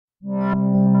Hello,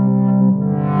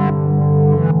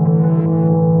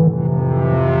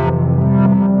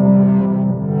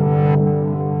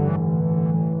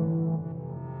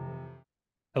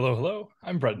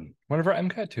 I'm Bretton, one of our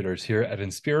MCAT tutors here at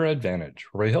Inspira Advantage,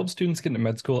 where we help students get into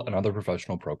med school and other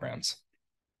professional programs.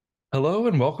 Hello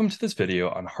and welcome to this video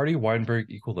on Hardy-Weinberg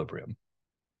Equilibrium.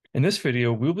 In this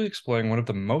video, we'll be exploring one of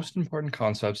the most important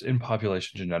concepts in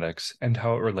population genetics and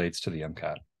how it relates to the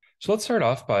MCAT. So let's start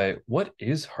off by, what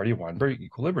is Hardy-Weinberg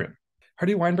Equilibrium?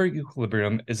 Hardy-Weinberg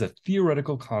Equilibrium is a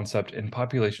theoretical concept in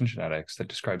population genetics that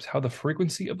describes how the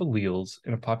frequency of alleles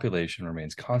in a population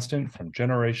remains constant from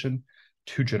generation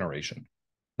to generation.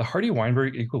 The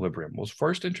Hardy-Weinberg equilibrium was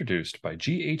first introduced by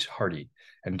G.H. Hardy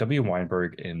and W.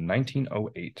 Weinberg in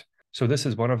 1908. So this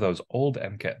is one of those old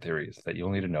MCAT theories that you'll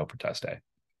need to know for test day.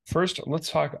 First, let's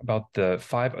talk about the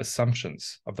 5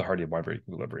 assumptions of the Hardy-Weinberg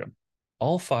equilibrium.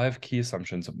 All 5 key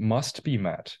assumptions must be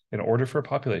met in order for a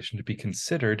population to be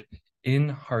considered in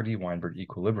Hardy-Weinberg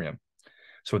equilibrium.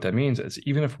 So what that means is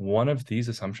even if one of these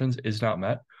assumptions is not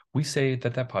met, we say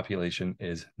that that population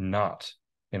is not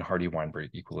in Hardy-Weinberg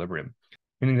equilibrium,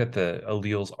 meaning that the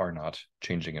alleles are not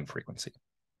changing in frequency.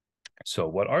 So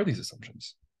what are these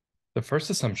assumptions? The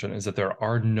first assumption is that there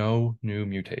are no new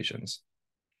mutations.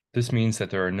 This means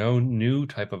that there are no new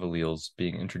type of alleles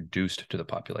being introduced to the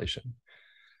population.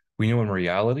 We know in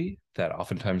reality that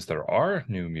oftentimes there are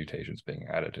new mutations being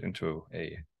added into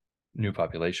a new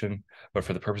population, but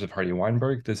for the purpose of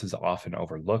Hardy-Weinberg, this is often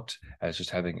overlooked as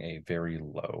just having a very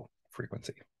low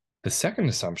frequency. The second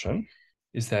assumption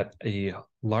is that a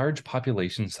large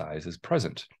population size is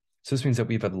present. So this means that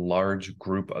we have a large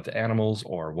group of animals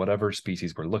or whatever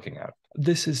species we're looking at.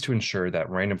 This is to ensure that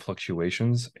random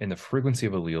fluctuations in the frequency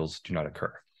of alleles do not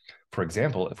occur. For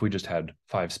example, if we just had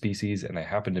 5 species and they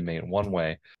happen to mate one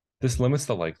way, this limits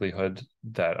the likelihood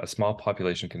that a small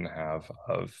population can have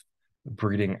of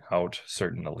breeding out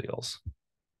certain alleles.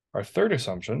 Our third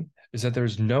assumption is that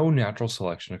there's no natural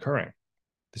selection occurring.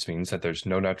 This means that there's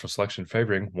no natural selection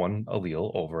favoring one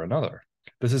allele over another.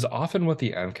 This is often what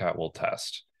the MCAT will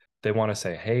test. They want to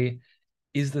say, hey,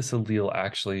 is this allele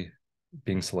actually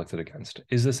being selected against?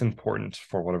 Is this important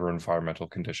for whatever environmental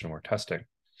condition we're testing?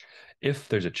 If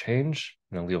there's a change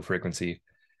in allele frequency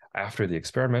after the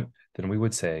experiment, then we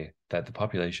would say that the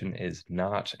population is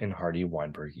not in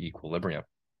Hardy-Weinberg equilibrium.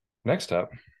 Next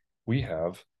up, we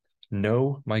have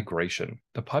no migration.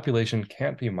 The population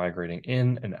can't be migrating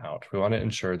in and out. We want to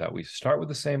ensure that we start with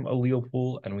the same allele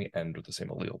pool and we end with the same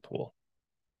allele pool.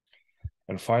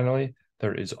 And finally,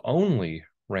 there is only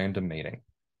random mating.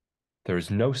 There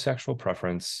is no sexual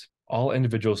preference. All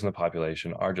individuals in the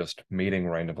population are just mating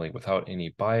randomly without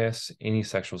any bias, any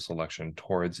sexual selection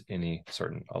towards any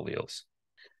certain alleles.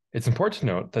 It's important to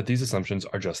note that these assumptions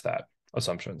are just that,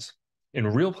 assumptions. In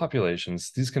real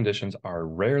populations, these conditions are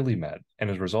rarely met, and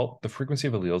as a result, the frequency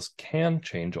of alleles can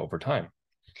change over time.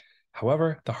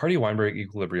 However, the Hardy-Weinberg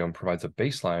equilibrium provides a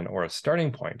baseline or a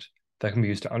starting point that can be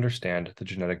used to understand the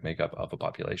genetic makeup of a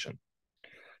population.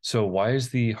 So why is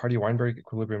the Hardy-Weinberg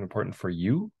equilibrium important for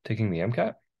you taking the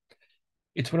MCAT?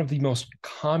 It's one of the most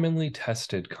commonly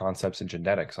tested concepts in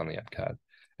genetics on the MCAT.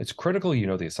 It's critical you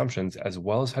know the assumptions as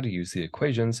well as how to use the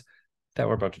equations that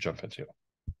we're about to jump into.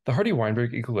 The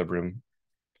Hardy-Weinberg equilibrium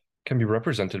can be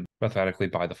represented mathematically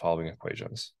by the following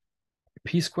equations.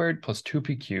 P squared plus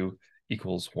 2pq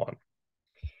equals 1.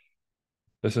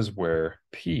 This is where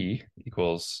P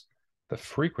equals the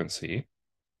frequency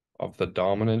of the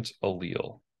dominant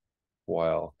allele,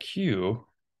 while Q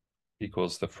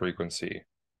equals the frequency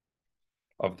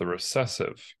of the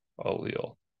recessive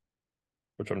allele,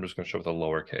 which I'm just going to show with a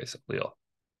lowercase allele.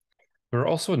 There are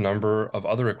also a number of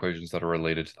other equations that are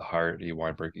related to the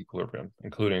Hardy-Weinberg equilibrium,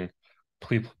 including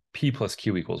P plus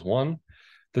Q equals 1.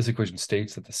 This equation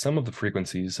states that the sum of the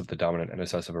frequencies of the dominant and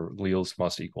recessive alleles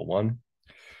must equal 1.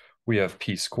 We have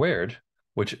P squared,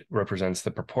 which represents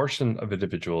the proportion of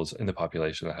individuals in the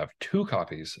population that have 2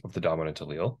 copies of the dominant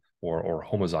allele, or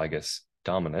homozygous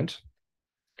dominant.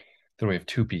 Then we have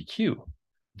 2pq.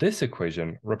 This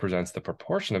equation represents the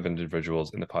proportion of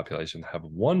individuals in the population that have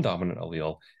 1 dominant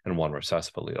allele and 1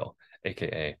 recessive allele,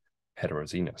 aka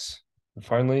heterozygous. And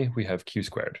finally, we have q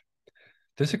squared.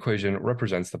 This equation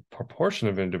represents the proportion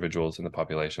of individuals in the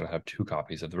population that have 2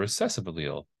 copies of the recessive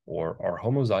allele, or are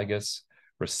homozygous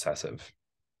recessive.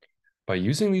 By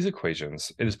using these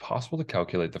equations, it is possible to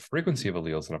calculate the frequency of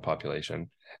alleles in a population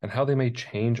and how they may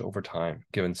change over time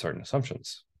given certain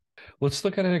assumptions. Let's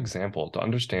look at an example to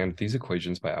understand these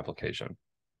equations by application.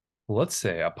 Let's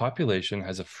say a population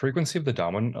has a frequency of the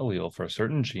dominant allele for a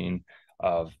certain gene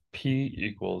of P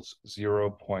equals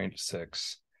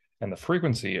 0.6 and the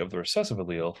frequency of the recessive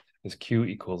allele is Q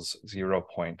equals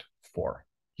 0.4.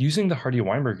 Using the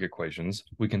Hardy-Weinberg equations,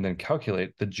 we can then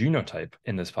calculate the genotype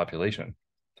in this population.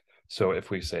 So if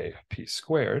we say P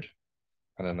squared,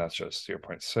 and then that's just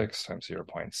 0.6 times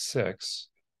 0.6,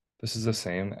 this is the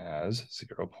same as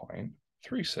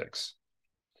 0.36.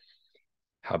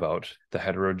 How about the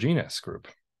heterogeneous group?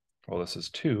 Well, this is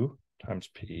 2 times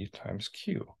P times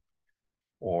Q,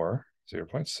 or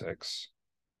 0.6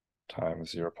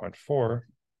 times 0.4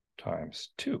 times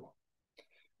 2.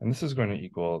 And this is going to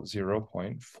equal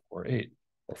 0.48,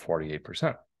 or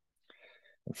 48%.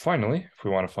 And finally, if we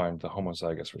want to find the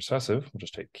homozygous recessive, we'll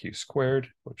just take Q squared,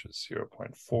 which is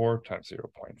 0.4 times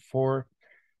 0.4,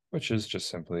 which is just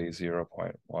simply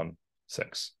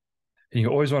 0.16. And you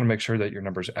always want to make sure that your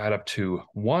numbers add up to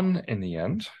 1 in the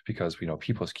end, because we know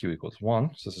P plus Q equals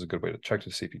 1. So this is a good way to check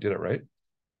to see if you did it right.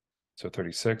 So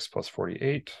 36 plus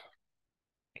 48,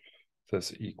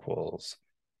 this equals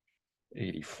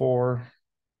 84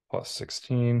 plus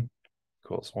 16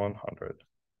 equals 100.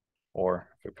 Or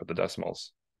if we put the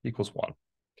decimals, equals 1.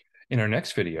 In our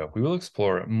next video, we will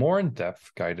explore more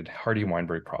in-depth guided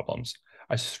Hardy-Weinberg problems.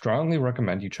 I strongly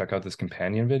recommend you check out this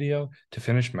companion video to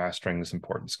finish mastering this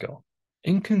important skill.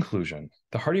 In conclusion,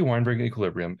 the Hardy-Weinberg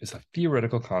equilibrium is a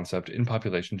theoretical concept in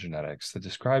population genetics that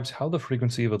describes how the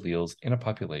frequency of alleles in a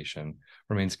population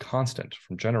remains constant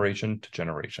from generation to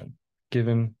generation,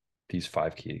 given these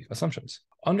 5 key assumptions.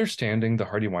 Understanding the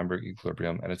Hardy-Weinberg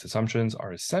equilibrium and its assumptions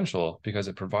are essential because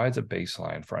it provides a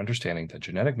baseline for understanding the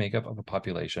genetic makeup of a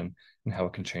population and how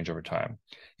it can change over time,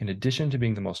 in addition to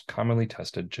being the most commonly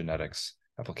tested genetics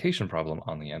application problem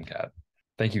on the MCAT.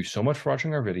 Thank you so much for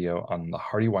watching our video on the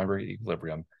Hardy-Weinberg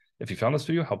equilibrium. If you found this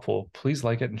video helpful, please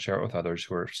like it and share it with others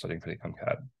who are studying for the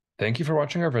MCAT. Thank you for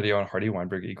watching our video on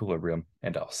Hardy-Weinberg equilibrium,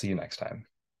 and I'll see you next time.